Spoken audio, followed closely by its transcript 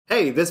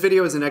Hey, this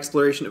video is an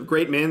exploration of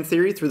great man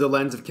theory through the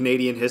lens of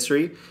Canadian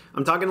history.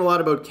 I'm talking a lot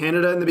about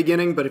Canada in the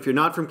beginning, but if you're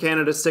not from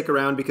Canada, stick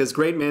around because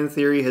great man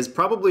theory has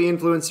probably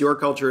influenced your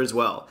culture as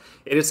well.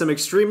 It is some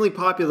extremely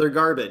popular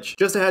garbage.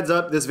 Just a heads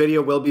up, this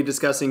video will be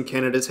discussing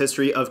Canada's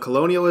history of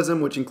colonialism,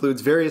 which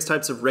includes various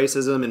types of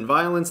racism and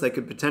violence that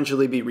could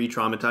potentially be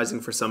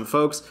re-traumatizing for some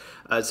folks,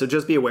 so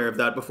just be aware of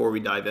that before we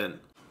dive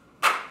in.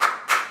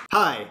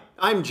 Hi,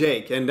 I'm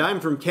Jake, and I'm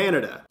from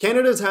Canada.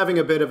 Canada's having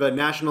a bit of a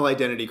national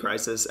identity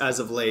crisis as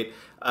of late.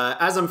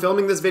 As I'm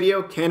filming this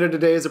video, Canada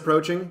Day is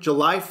approaching.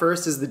 July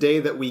 1st is the day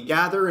that we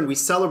gather and we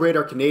celebrate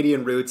our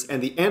Canadian roots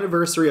and the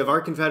anniversary of our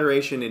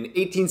Confederation in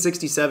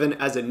 1867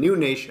 as a new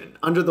nation,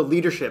 under the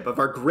leadership of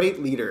our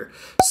great leader,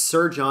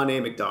 Sir John A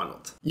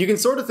MacDonald. You can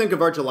sort of think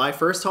of our July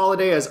 1st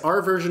holiday as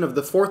our version of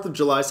the 4th of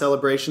July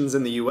celebrations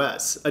in the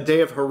US, a day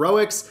of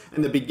heroics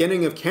and the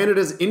beginning of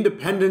Canada's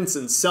independence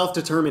and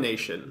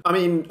self-determination. I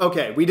mean,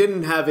 okay, we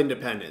didn't have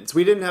independence.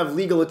 We didn't have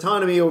legal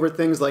autonomy over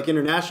things like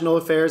international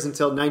affairs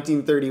until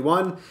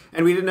 1931,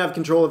 and we didn't have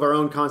control of our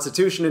own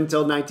constitution until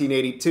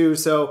 1982,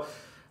 so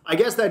I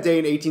guess that day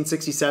in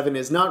 1867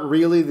 is not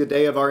really the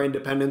day of our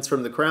independence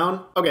from the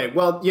crown. Okay,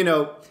 well, you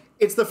know,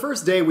 it's the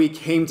first day we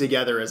came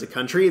together as a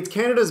country. It's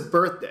Canada's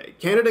birthday.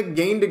 Canada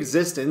gained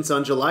existence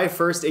on July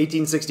 1st,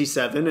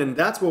 1867, and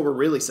that's what we're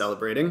really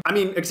celebrating. I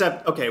mean,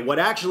 except, okay, what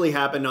actually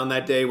happened on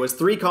that day was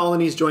 3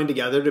 colonies joined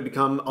together to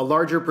become a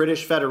larger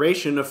British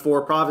federation of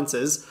 4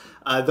 provinces.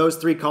 Those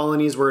 3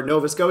 colonies were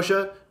Nova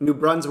Scotia, New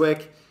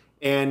Brunswick,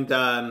 and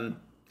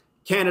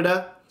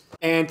Canada.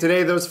 And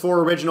today those 4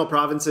 original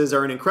provinces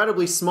are an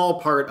incredibly small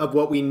part of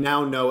what we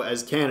now know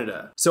as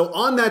Canada. So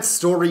on that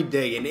storied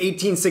day in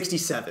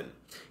 1867,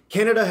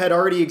 Canada had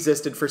already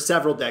existed for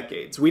several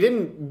decades. We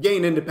didn't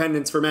gain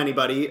independence from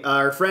anybody.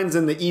 Our friends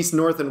in the East,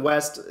 North, and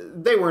West,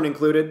 they weren't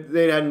included.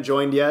 They hadn't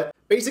joined yet.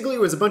 Basically,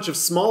 it was a bunch of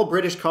small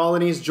British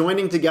colonies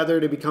joining together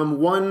to become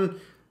one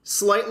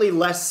slightly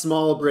less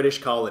small British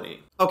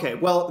colony. Okay,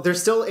 well,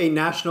 there's still a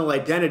national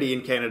identity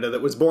in Canada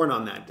that was born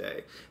on that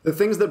day. The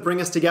things that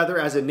bring us together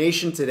as a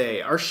nation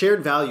today, our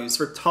shared values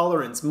for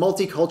tolerance,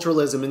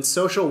 multiculturalism, and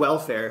social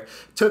welfare,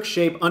 took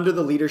shape under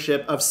the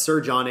leadership of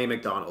Sir John A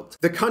MacDonald.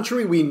 The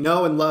country we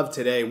know and love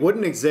today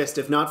wouldn't exist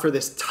if not for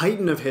this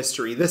titan of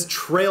history, this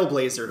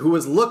trailblazer who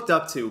was looked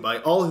up to by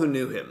all who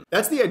knew him.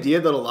 That's the idea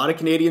that a lot of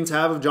Canadians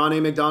have of John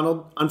A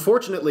MacDonald.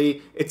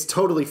 Unfortunately, it's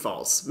totally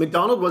false.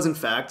 MacDonald was, in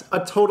fact,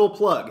 a total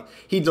plug.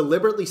 He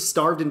deliberately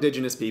starved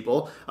Indigenous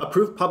people,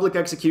 approved public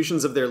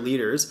executions of their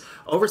leaders,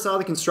 oversaw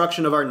the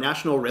construction of our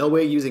national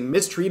railway using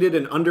mistreated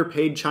and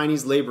underpaid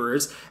Chinese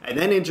laborers, and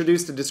then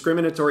introduced a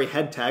discriminatory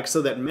head tax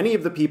so that many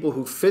of the people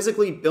who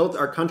physically built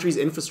our country's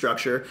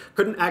infrastructure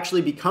couldn't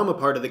actually become a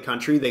part of the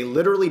country. They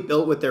literally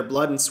built with their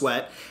blood and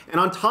sweat. And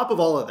on top of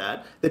all of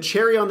that, the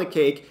cherry on the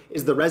cake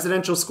is the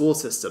residential school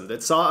system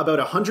that saw about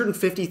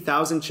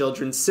 150,000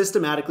 children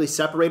systematically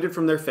separated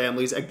from their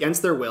families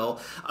against their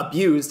will,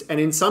 abused, and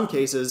in some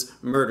cases,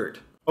 murdered.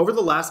 Over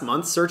the last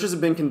month, searches have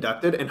been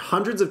conducted and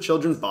hundreds of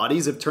children's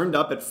bodies have turned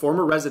up at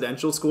former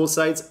residential school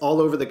sites all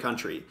over the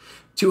country.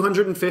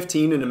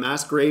 215 in a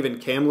mass grave in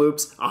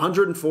Kamloops,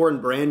 104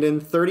 in Brandon,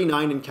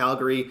 39 in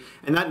Calgary,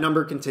 and that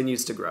number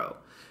continues to grow.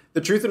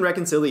 The Truth and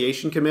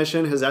Reconciliation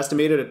Commission has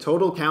estimated a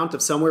total count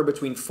of somewhere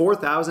between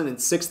 4,000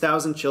 and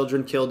 6,000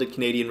 children killed at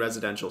Canadian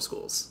residential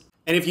schools.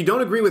 And if you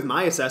don't agree with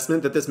my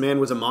assessment that this man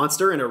was a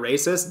monster and a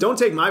racist, don't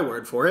take my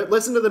word for it,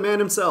 listen to the man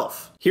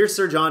himself. Here's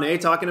Sir John A.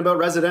 talking about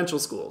residential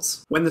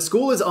schools. When the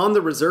school is on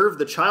the reserve,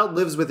 the child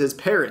lives with his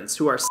parents,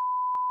 who are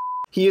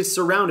He is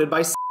surrounded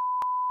by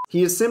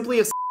He is simply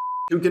a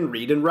who can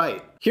read and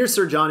write. Here's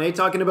Sir John A.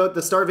 talking about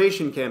the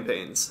starvation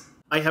campaigns.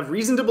 I have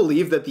reason to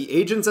believe that the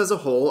agents as a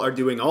whole are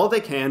doing all they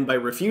can by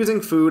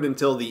refusing food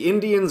until the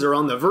Indians are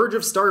on the verge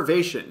of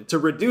starvation to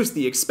reduce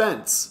the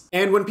expense.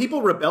 And when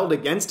people rebelled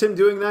against him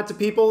doing that to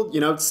people, you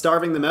know,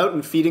 starving them out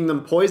and feeding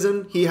them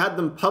poison, he had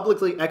them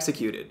publicly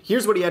executed.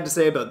 Here's what he had to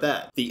say about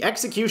that. The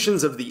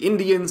executions of the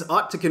Indians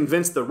ought to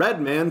convince the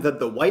red man that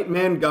the white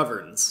man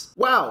governs.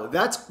 Wow,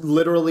 that's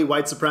literally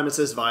white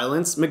supremacist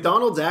violence.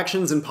 MacDonald's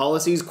actions and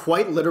policies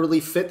quite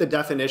literally fit the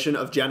definition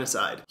of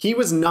genocide. He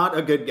was not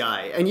a good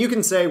guy, and you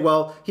can say,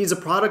 well, he's a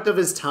product of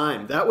his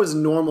time. That was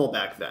normal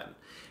back then.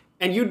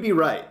 And you'd be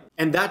right.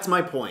 And that's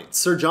my point.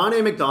 Sir John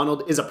A.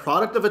 MacDonald is a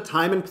product of a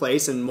time and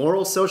place and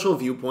moral social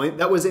viewpoint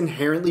that was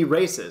inherently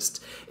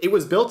racist. It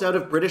was built out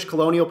of British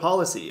colonial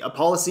policy, a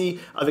policy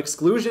of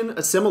exclusion,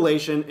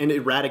 assimilation, and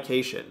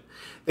eradication.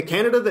 The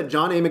Canada that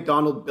John A.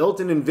 MacDonald built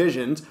and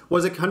envisioned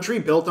was a country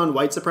built on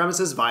white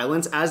supremacist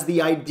violence as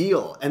the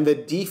ideal and the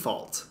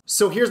default.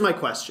 So here's my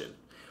question.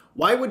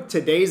 Why would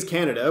today's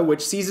Canada,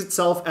 which sees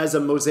itself as a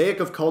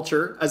mosaic of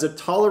culture, as a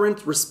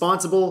tolerant,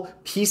 responsible,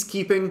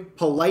 peacekeeping,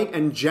 polite,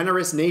 and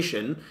generous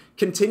nation,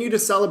 continue to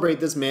celebrate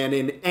this man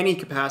in any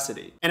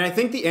capacity? And I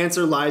think the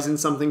answer lies in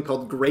something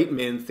called great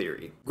man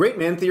theory. Great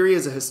man theory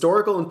is a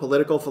historical and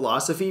political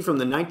philosophy from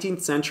the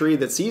 19th century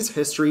that sees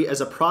history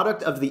as a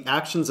product of the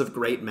actions of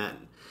great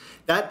men.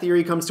 That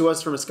theory comes to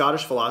us from a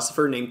Scottish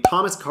philosopher named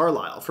Thomas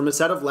Carlyle from a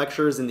set of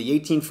lectures in the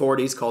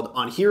 1840s called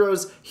On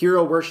Heroes,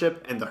 Hero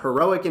Worship, and the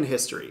Heroic in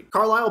History.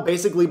 Carlyle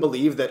basically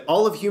believed that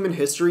all of human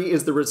history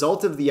is the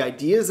result of the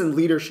ideas and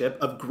leadership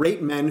of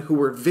great men who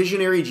were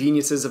visionary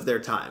geniuses of their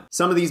time.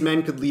 Some of these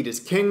men could lead as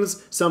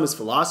kings, some as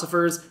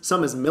philosophers,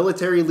 some as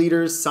military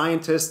leaders,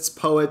 scientists,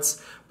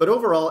 poets, but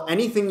overall,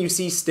 anything you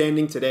see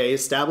standing today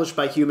established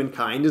by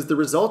humankind is the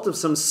result of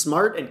some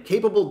smart and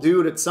capable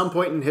dude at some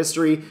point in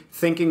history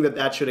thinking that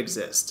that should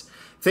exist.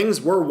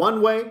 Things were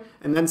one way,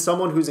 and then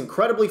someone who's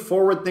incredibly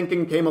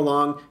forward-thinking came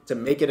along to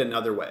make it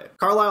another way.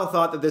 Carlyle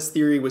thought that this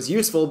theory was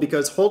useful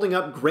because holding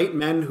up great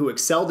men who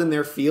excelled in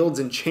their fields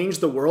and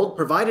changed the world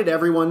provided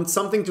everyone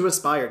something to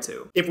aspire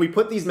to. If we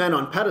put these men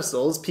on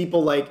pedestals,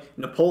 people like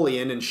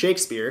Napoleon and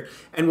Shakespeare,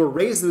 and were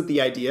raised with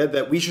the idea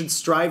that we should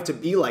strive to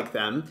be like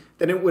them,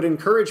 then it would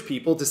encourage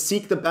people to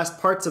seek the best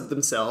parts of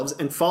themselves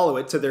and follow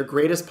it to their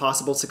greatest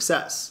possible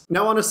success.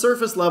 Now, on a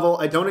surface level,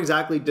 I don't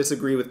exactly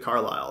disagree with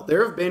Carlyle.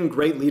 There have been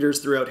great leaders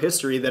throughout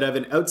history that have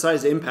an outsized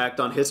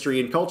impact on history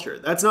and culture.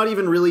 That's not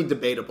even really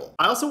debatable.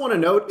 I also want to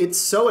note, it's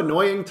so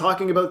annoying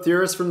talking about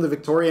theorists from the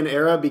Victorian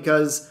era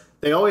because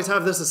they always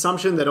have this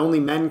assumption that only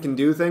men can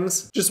do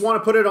things. Just want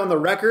to put it on the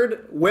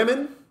record,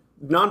 women,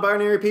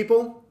 non-binary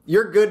people,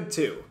 you're good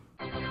too.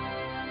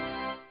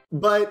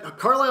 But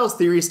Carlyle's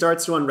theory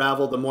starts to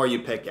unravel the more you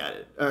pick at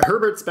it.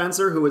 Herbert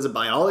Spencer, who was a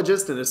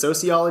biologist and a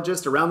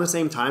sociologist around the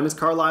same time as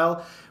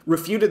Carlyle,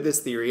 refuted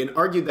this theory and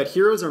argued that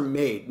heroes are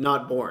made,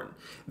 not born.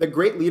 That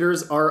great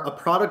leaders are a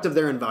product of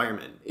their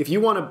environment. If you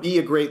want to be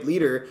a great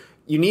leader,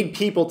 you need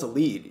people to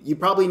lead. You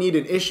probably need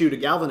an issue to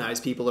galvanize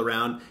people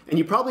around, and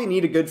you probably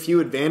need a good few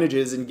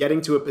advantages in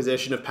getting to a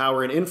position of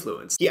power and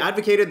influence. He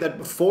advocated that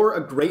before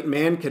a great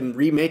man can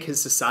remake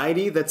his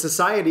society, that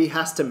society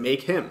has to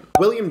make him.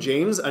 William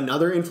James,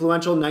 another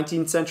influential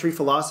 19th century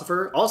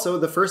philosopher, also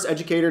the first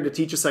educator to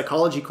teach a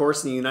psychology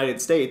course in the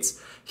United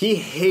States, he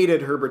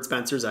hated Herbert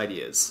Spencer's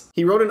ideas.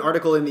 He wrote an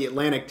article in The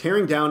Atlantic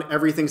tearing down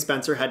everything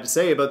Spencer had to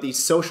say about these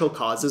social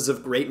causes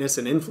of greatness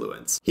and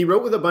influence. He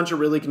wrote with a bunch of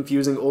really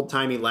confusing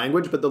old-timey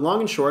language, but the long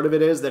and short of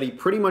it is that he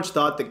pretty much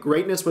thought that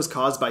greatness was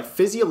caused by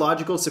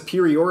physiological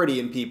superiority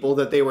in people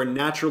that they were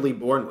naturally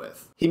born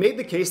with. He made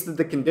the case that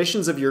the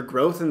conditions of your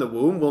growth in the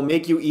womb will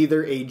make you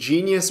either a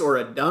genius or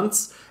a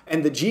dunce,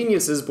 and the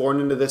geniuses born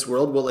into this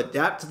world will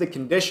adapt to the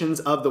conditions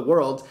of the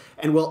world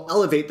and will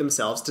elevate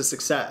themselves to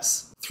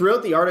success.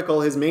 Throughout the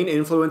article, his main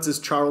influence is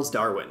Charles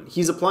Darwin.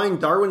 He's applying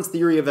Darwin's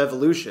theory of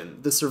evolution,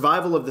 the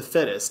survival of the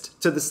fittest,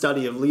 to the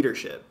study of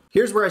leadership.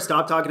 Here's where I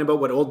stop talking about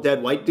what old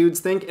dead white dudes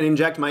think and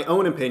inject my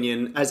own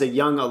opinion as a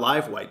young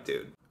alive white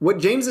dude. What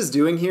James is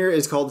doing here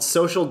is called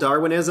social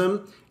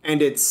Darwinism,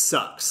 and it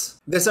sucks.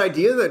 This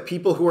idea that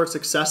people who are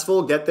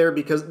successful get there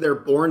because they're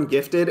born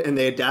gifted and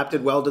they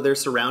adapted well to their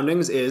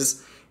surroundings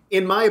is,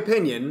 in my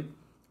opinion,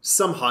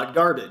 some hot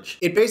garbage.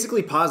 It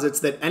basically posits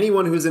that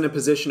anyone who's in a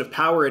position of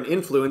power and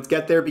influence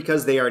get there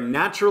because they are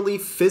naturally,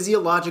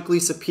 physiologically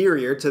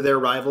superior to their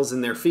rivals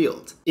in their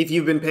field. If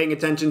you've been paying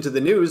attention to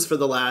the news for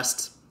the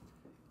last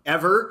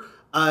ever,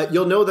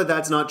 you'll know that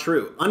that's not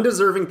true.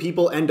 Undeserving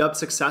people end up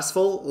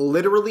successful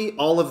literally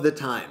all of the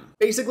time.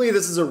 Basically,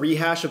 this is a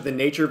rehash of the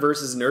nature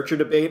versus nurture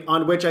debate,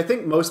 on which I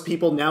think most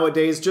people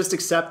nowadays just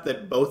accept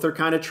that both are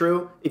kind of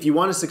true. If you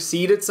want to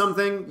succeed at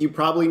something, you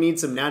probably need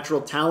some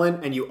natural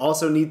talent, and you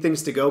also need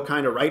things to go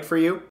kind of right for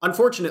you.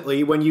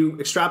 Unfortunately, when you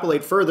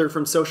extrapolate further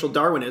from social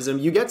Darwinism,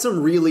 you get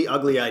some really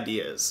ugly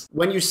ideas.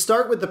 When you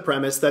start with the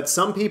premise that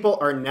some people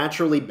are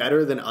naturally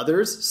better than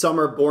others, some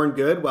are born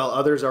good while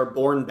others are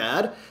born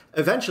bad,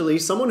 eventually,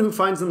 someone who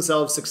finds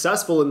themselves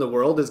successful in the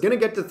world is going to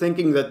get to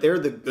thinking that they're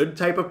the good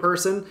type of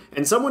person,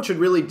 and someone should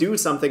really do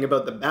something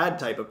about the bad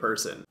type of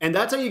person. And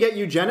that's how you get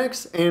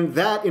eugenics, and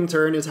that, in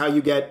turn, is how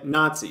you get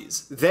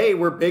Nazis. They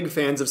were big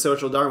fans of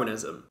social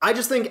Darwinism. I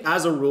just think,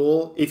 as a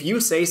rule, if you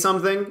say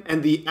something,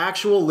 and the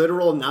actual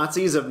literal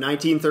Nazis of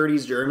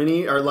 1930s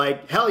Germany are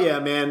like, hell yeah,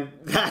 man,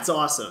 that's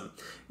awesome,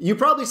 you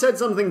probably said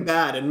something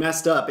bad and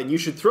messed up, and you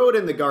should throw it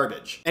in the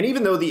garbage. And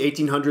even though the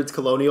 1800s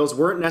colonials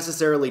weren't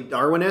necessarily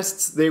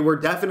Darwinists, they were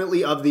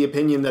definitely of the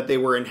opinion that they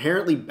were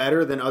inherently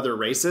better than other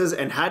races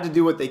and had to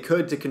do what they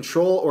could to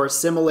control or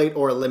assimilate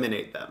or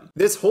eliminate them.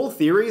 This whole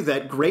theory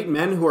that great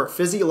men who are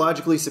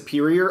physiologically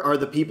superior are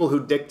the people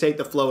who dictate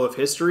the flow of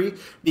history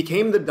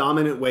became the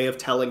dominant way of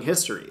telling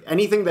history.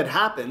 Anything that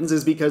happens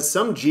is because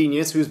some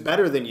genius who's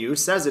better than you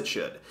says it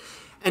should.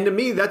 And to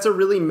me, that's a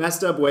really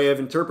messed up way of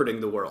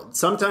interpreting the world.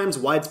 Sometimes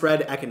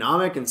widespread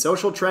economic and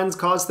social trends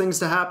cause things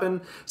to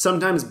happen.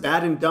 Sometimes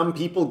bad and dumb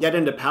people get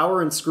into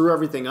power and screw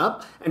everything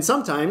up. And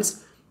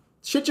sometimes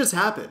shit just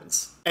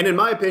happens. And in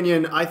my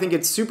opinion, I think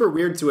it's super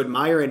weird to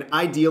admire an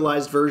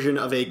idealized version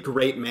of a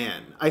great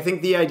man. I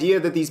think the idea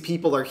that these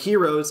people are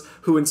heroes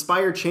who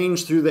inspire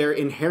change through their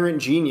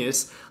inherent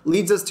genius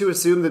leads us to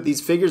assume that these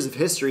figures of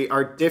history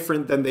are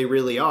different than they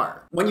really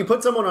are. When you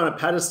put someone on a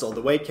pedestal,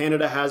 the way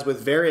Canada has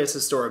with various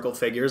historical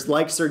figures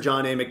like Sir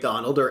John A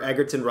MacDonald or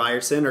Egerton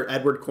Ryerson or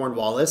Edward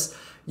Cornwallis,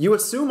 you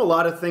assume a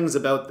lot of things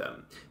about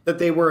them. That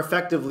they were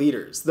effective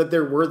leaders, that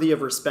they're worthy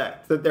of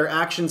respect, that their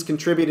actions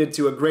contributed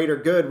to a greater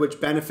good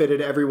which benefited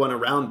everyone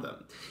around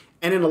them.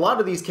 And in a lot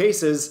of these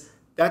cases,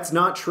 that's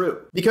not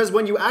true. Because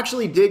when you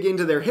actually dig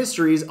into their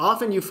histories,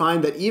 often you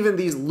find that even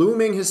these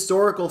looming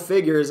historical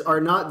figures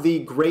are not the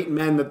great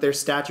men that their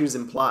statues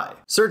imply.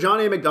 Sir John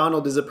A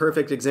MacDonald is a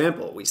perfect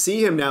example. We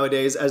see him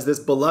nowadays as this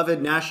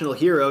beloved national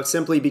hero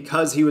simply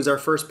because he was our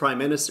first prime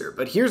minister.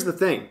 But here's the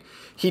thing,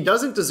 he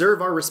doesn't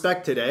deserve our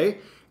respect today,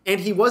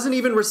 and he wasn't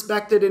even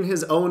respected in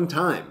his own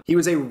time. He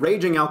was a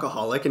raging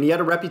alcoholic, and he had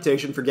a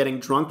reputation for getting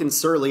drunk and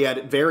surly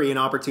at very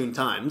inopportune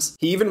times.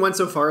 He even went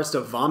so far as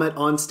to vomit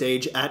on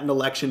stage at an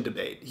election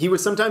debate. He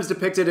was sometimes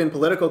depicted in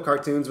political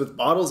cartoons with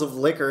bottles of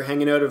liquor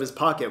hanging out of his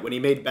pocket when he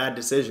made bad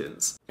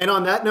decisions. And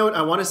on that note,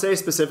 I want to say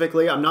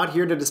specifically, I'm not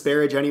here to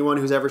disparage anyone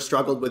who's ever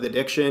struggled with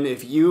addiction.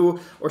 If you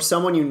or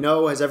someone you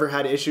know has ever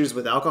had issues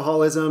with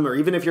alcoholism, or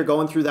even if you're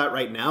going through that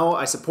right now,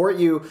 I support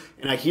you,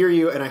 and I hear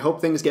you, and I hope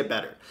things get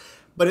better.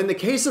 But in the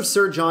case of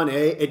Sir John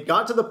A, it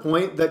got to the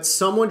point that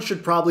someone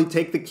should probably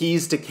take the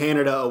keys to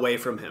Canada away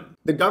from him.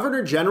 The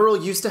Governor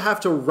General used to have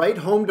to write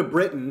home to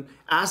Britain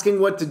asking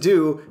what to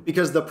do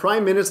because the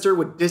Prime Minister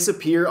would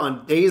disappear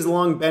on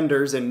days-long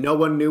benders and no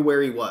one knew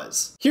where he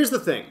was. Here's the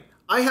thing,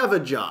 I have a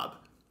job.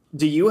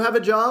 Do you have a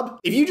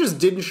job? If you just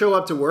didn't show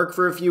up to work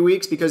for a few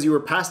weeks because you were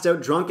passed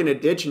out drunk in a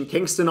ditch in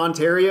Kingston,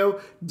 Ontario,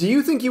 do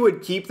you think you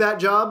would keep that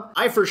job?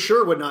 I for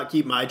sure would not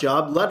keep my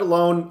job, let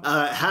alone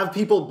have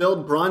people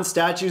build bronze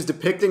statues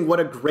depicting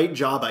what a great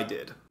job I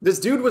did. This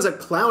dude was a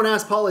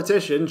clown-ass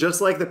politician,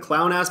 just like the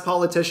clown-ass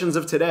politicians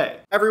of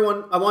today.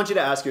 Everyone, I want you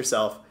to ask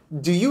yourself,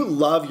 do you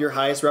love your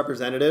highest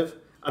representative?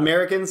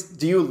 Americans,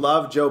 do you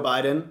love Joe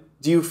Biden?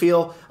 Do you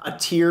feel a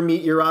tear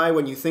meet your eye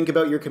when you think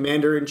about your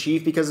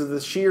commander-in-chief because of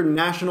the sheer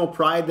national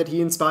pride that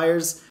he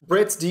inspires?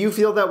 Brits, do you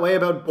feel that way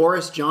about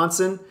Boris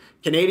Johnson?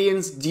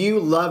 Canadians, do you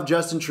love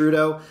Justin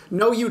Trudeau?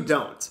 No, you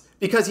don't.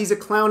 Because he's a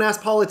clown-ass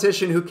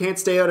politician who can't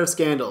stay out of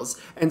scandals,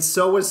 and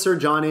so was Sir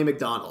John A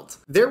MacDonald.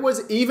 There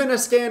was even a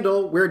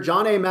scandal where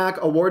John A Mac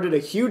awarded a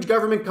huge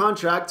government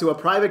contract to a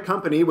private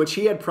company which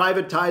he had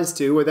private ties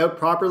to without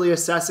properly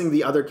assessing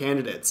the other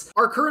candidates.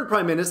 Our current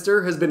Prime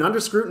Minister has been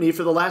under scrutiny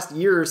for the last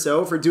year or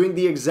so for doing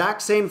the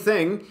exact same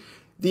thing.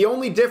 The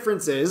only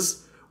difference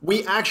is,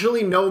 we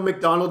actually know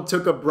MacDonald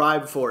took a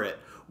bribe for it.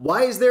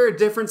 Why is there a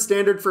different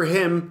standard for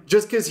him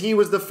just because he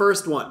was the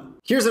first one?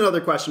 Here's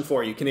another question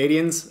for you,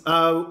 Canadians.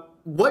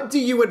 What do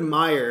you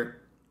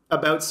admire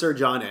about Sir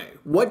John A?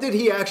 What did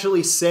he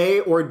actually say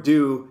or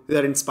do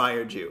that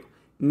inspired you?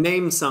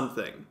 Name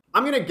something.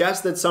 I'm gonna guess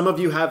that some of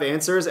you have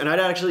answers, and I'd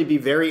actually be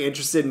very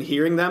interested in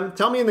hearing them.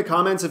 Tell me in the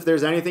comments if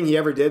there's anything he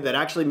ever did that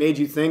actually made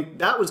you think,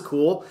 that was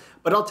cool.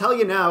 But I'll tell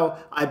you now,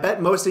 I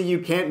bet most of you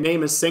can't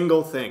name a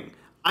single thing.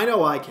 I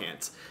know I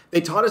can't. They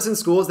taught us in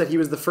schools that he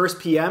was the first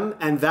PM,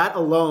 and that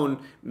alone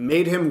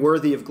made him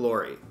worthy of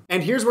glory.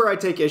 And here's where I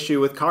take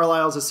issue with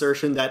Carlyle's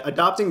assertion that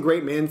adopting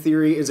great man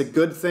theory is a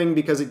good thing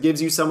because it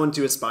gives you someone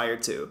to aspire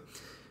to.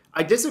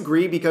 I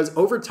disagree because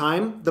over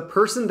time, the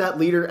person that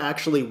leader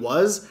actually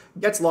was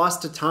gets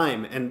lost to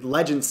time and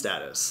legend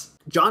status.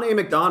 John A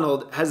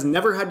MacDonald has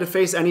never had to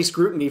face any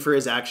scrutiny for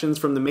his actions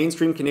from the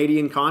mainstream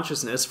Canadian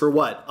consciousness for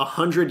what,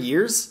 100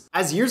 years?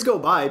 As years go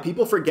by,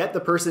 people forget the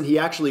person he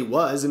actually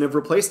was and have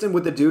replaced him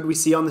with the dude we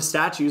see on the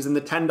statues in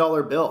the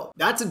 $10 bill.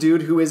 That's a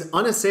dude who is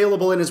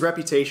unassailable in his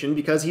reputation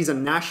because he's a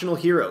national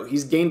hero.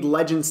 He's gained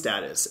legend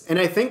status. And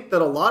I think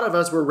that a lot of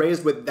us were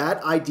raised with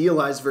that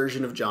idealized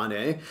version of John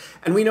A,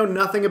 and we know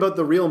nothing about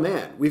the real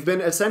man. We've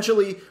been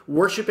essentially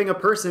worshiping a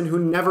person who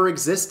never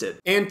existed.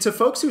 And to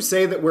folks who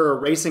say that we're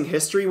erasing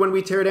history when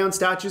we tear down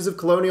statues of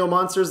colonial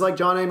monsters like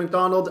John A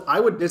MacDonald,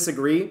 I would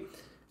disagree.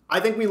 I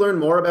think we learn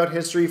more about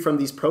history from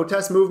these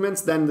protest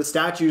movements than the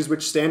statues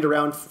which stand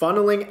around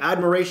funneling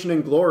admiration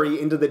and glory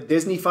into the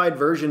Disney-fied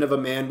version of a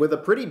man with a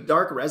pretty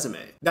dark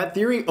resume. That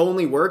theory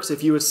only works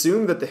if you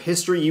assume that the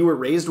history you were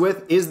raised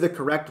with is the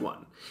correct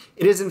one.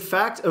 It is in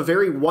fact a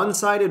very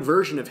one-sided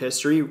version of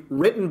history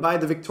written by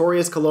the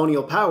victorious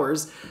colonial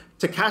powers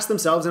to cast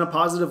themselves in a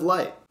positive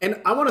light. And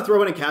I want to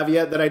throw in a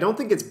caveat that I don't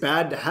think it's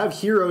bad to have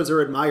heroes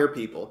or admire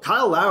people.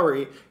 Kyle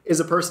Lowry is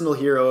a personal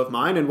hero of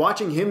mine, and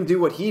watching him do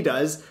what he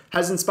does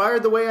has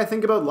inspired the way I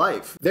think about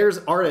life. There's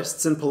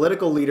artists and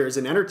political leaders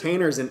and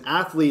entertainers and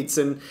athletes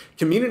and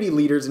community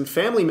leaders and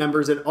family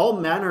members and all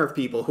manner of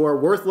people who are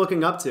worth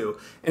looking up to,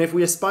 and if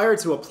we aspire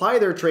to apply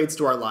their traits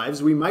to our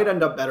lives, we might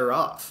end up better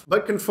off.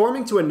 But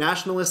conforming to a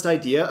nationalist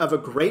idea of a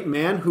great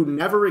man who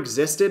never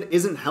existed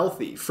isn't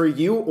healthy for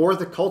you or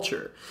the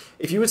culture.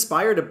 If you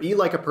aspire to be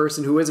like a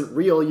person who isn't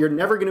real, you're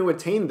never going to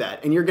attain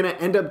that, and you're going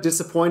to end up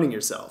disappointing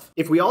yourself.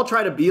 If we all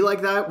try to be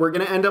like that, we're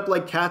going to end up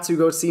like cats who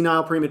go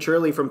senile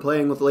prematurely from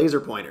playing with laser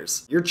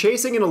pointers. You're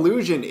chasing an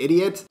illusion,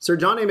 idiot. Sir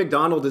John A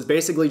MacDonald is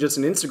basically just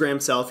an Instagram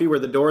selfie where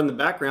the door in the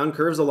background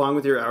curves along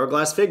with your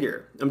hourglass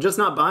figure. I'm just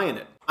not buying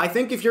it. I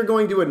think if you're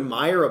going to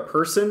admire a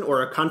person,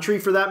 or a country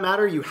for that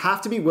matter, you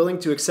have to be willing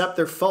to accept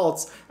their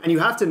faults, and you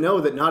have to know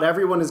that not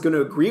everyone is going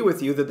to agree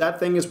with you that that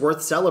thing is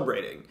worth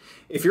celebrating.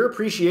 If your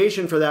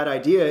appreciation for that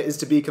idea is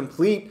to be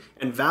complete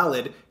and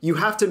valid, you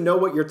have to know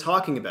what you're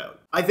talking about.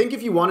 I think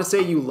if you want to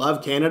say you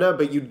love Canada,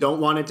 but you don't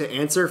want it to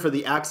answer for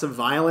the acts of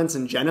violence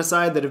and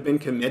genocide that have been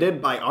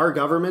committed by our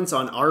governments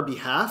on our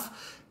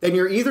behalf, then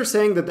you're either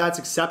saying that that's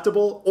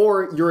acceptable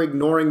or you're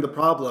ignoring the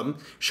problem,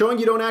 showing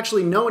you don't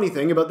actually know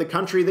anything about the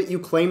country that you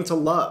claim to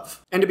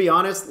love. And to be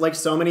honest, like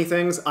so many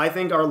things, I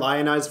think our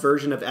lionized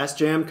version of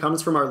SJAM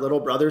comes from our little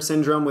brother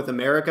syndrome with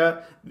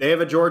America. They have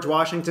a George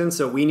Washington,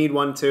 so we need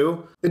one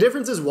too. The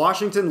difference is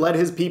Washington led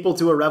his people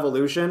to a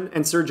revolution,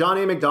 and Sir John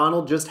A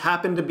MacDonald just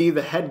happened to be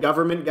the head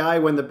government guy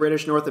when the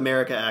British North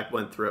America Act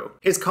went through.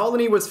 His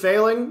colony was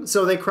failing,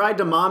 so they cried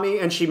to mommy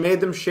and she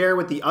made them share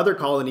with the other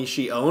colonies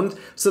she owned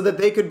so that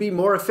they could be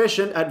more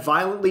efficient at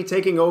violently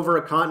taking over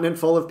a continent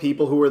full of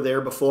people who were there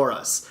before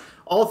us.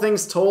 All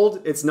things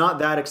told, it's not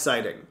that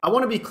exciting. I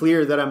want to be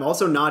clear that I'm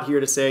also not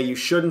here to say you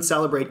shouldn't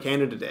celebrate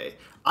Canada Day.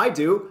 I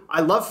do. I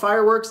love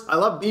fireworks, I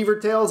love beaver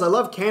tails, I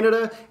love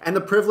Canada, and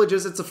the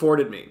privileges it's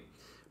afforded me.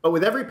 But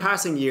with every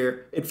passing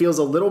year, it feels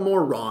a little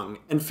more wrong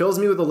and fills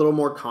me with a little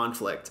more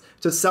conflict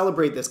to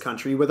celebrate this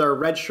country with our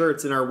red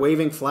shirts and our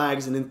waving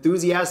flags and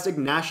enthusiastic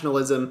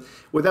nationalism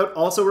without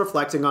also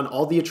reflecting on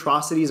all the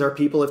atrocities our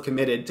people have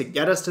committed to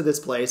get us to this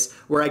place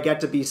where I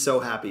get to be so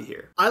happy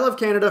here. I love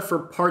Canada for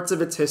parts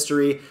of its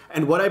history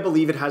and what I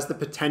believe it has the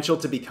potential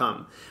to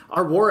become.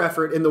 Our war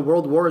effort in the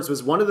World Wars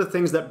was one of the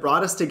things that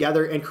brought us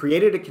together and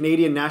created a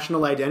Canadian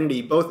national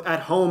identity, both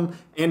at home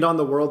and on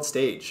the world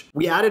stage.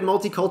 We added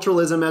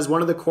multiculturalism as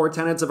one of the core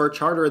tenets of our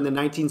charter in the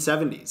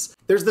 1970s.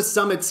 There's the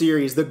Summit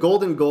series, the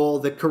Golden Goal,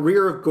 the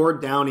career of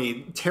Gord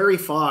Downie, Terry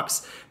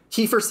Fox,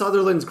 Kiefer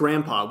Sutherland's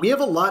grandpa. We have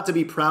a lot to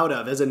be proud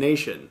of as a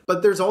nation.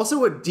 But there's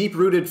also a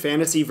deep-rooted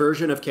fantasy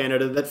version of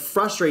Canada that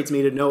frustrates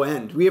me to no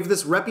end. We have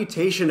this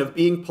reputation of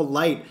being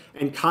polite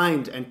and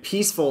kind and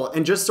peaceful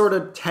and just sort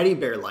of teddy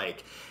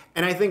bear-like.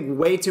 And I think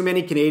way too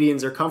many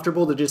Canadians are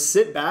comfortable to just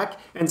sit back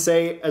and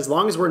say, as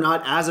long as we're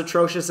not as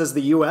atrocious as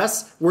the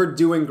US, we're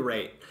doing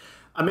great.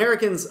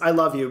 Americans, I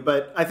love you,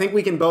 but I think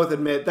we can both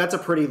admit that's a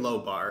pretty low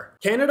bar.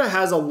 Canada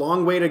has a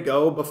long way to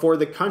go before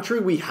the country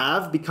we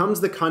have becomes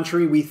the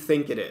country we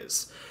think it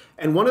is.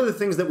 And one of the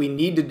things that we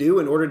need to do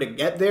in order to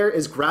get there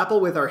is grapple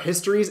with our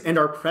histories and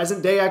our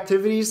present-day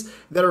activities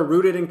that are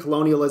rooted in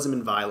colonialism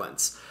and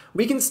violence.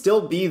 We can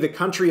still be the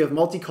country of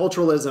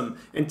multiculturalism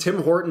and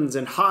Tim Hortons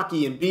and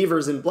hockey and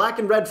beavers and black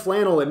and red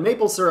flannel and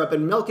maple syrup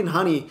and milk and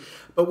honey,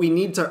 but we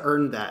need to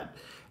earn that.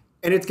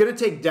 And it's going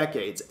to take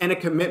decades and a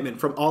commitment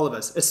from all of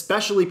us,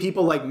 especially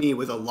people like me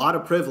with a lot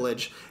of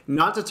privilege,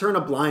 not to turn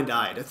a blind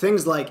eye to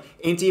things like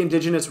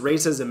anti-Indigenous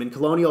racism and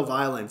colonial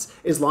violence,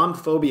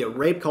 Islamophobia,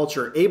 rape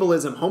culture,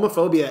 ableism,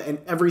 homophobia, and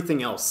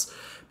everything else.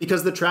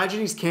 Because the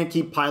tragedies can't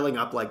keep piling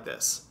up like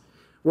this.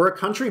 We're a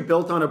country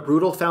built on a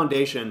brutal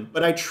foundation,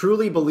 but I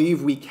truly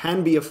believe we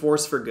can be a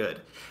force for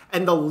good.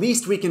 And the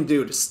least we can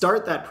do to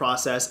start that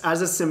process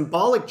as a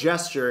symbolic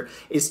gesture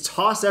is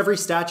toss every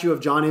statue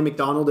of John A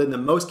MacDonald in the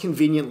most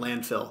convenient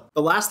landfill.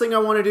 The last thing I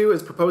want to do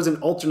is propose an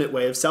alternate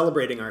way of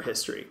celebrating our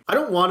history. I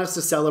don't want us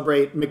to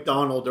celebrate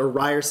MacDonald or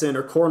Ryerson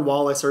or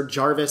Cornwallis or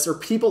Jarvis or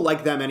people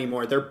like them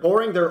anymore. They're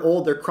boring, they're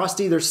old, they're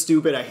crusty, they're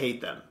stupid, I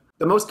hate them.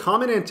 The most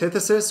common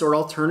antithesis or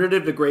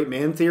alternative to great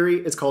man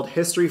theory is called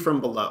history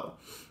from below.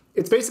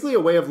 It's basically a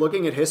way of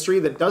looking at history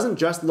that doesn't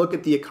just look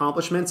at the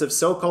accomplishments of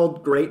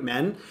so-called great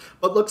men,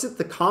 but looks at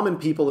the common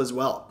people as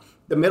well.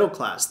 The middle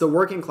class, the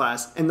working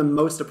class, and the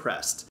most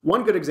oppressed.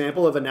 One good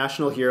example of a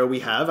national hero we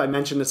have, I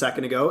mentioned a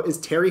second ago, is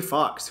Terry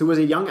Fox, who was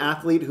a young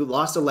athlete who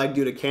lost a leg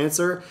due to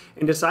cancer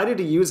and decided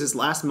to use his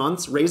last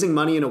months raising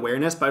money and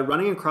awareness by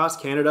running across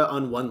Canada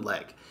on one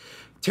leg.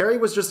 Terry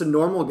was just a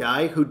normal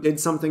guy who did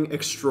something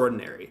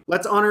extraordinary.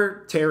 Let's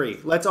honor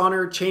Terry. Let's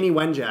honor Cheney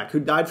Wenjack, who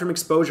died from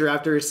exposure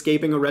after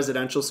escaping a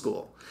residential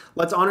school.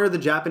 Let's honor the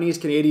Japanese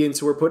Canadians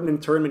who were put in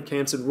internment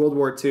camps in World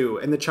War II,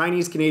 and the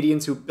Chinese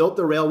Canadians who built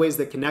the railways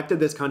that connected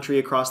this country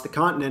across the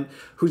continent,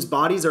 whose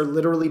bodies are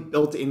literally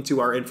built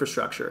into our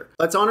infrastructure.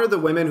 Let's honor the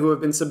women who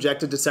have been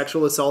subjected to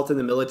sexual assault in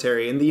the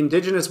military, and the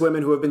Indigenous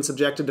women who have been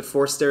subjected to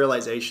forced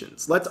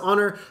sterilizations. Let's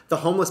honor the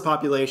homeless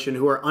population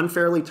who are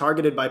unfairly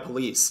targeted by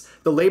police,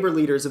 the labor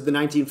leaders of the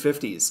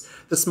 1950s,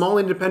 the small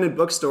independent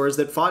bookstores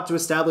that fought to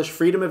establish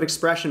freedom of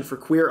expression for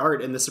queer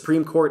art in the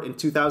Supreme Court in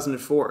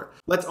 2004.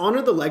 Let's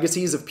honor the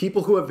legacies of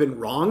people who have been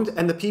wronged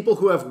and the people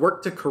who have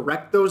worked to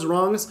correct those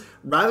wrongs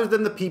rather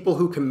than the people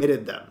who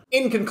committed them.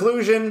 In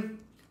conclusion,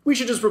 we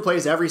should just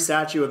replace every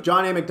statue of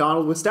John A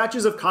MacDonald with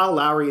statues of Kyle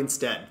Lowry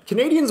instead.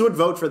 Canadians would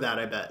vote for that,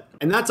 I bet.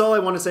 And that's all I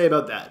want to say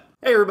about that.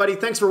 Hey everybody,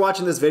 thanks for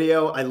watching this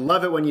video. I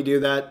love it when you do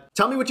that.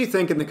 Tell me what you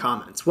think in the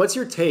comments. What's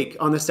your take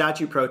on the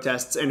statue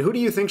protests, and who do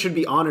you think should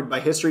be honored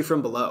by history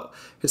from below?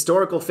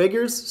 Historical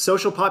figures?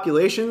 Social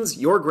populations?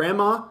 Your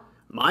grandma?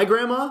 My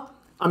grandma?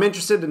 I'm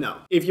interested to know.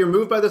 If you're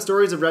moved by the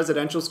stories of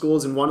residential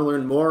schools and want to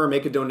learn more or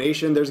make a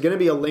donation, there's going to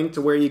be a link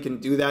to where you can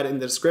do that in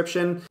the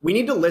description. We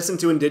need to listen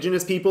to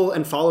Indigenous people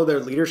and follow their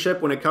leadership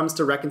when it comes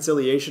to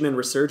reconciliation and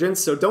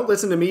resurgence, so don't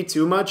listen to me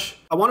too much.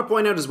 I want to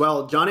point out as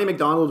well, John A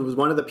MacDonald was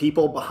one of the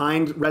people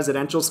behind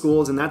residential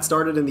schools, and that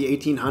started in the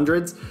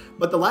 1800s,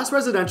 but the last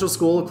residential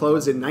school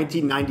closed in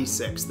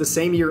 1996, the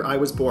same year I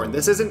was born.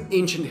 This isn't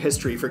ancient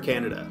history for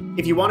Canada.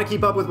 If you want to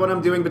keep up with what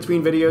I'm doing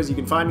between videos, you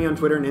can find me on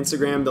Twitter and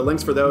Instagram. The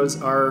links for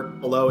those are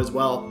below as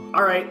well.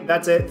 All right,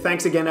 that's it.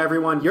 Thanks again,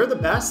 everyone. You're the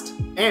best,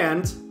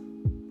 and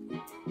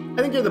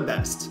I think you're the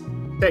best.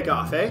 Take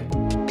off,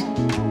 eh?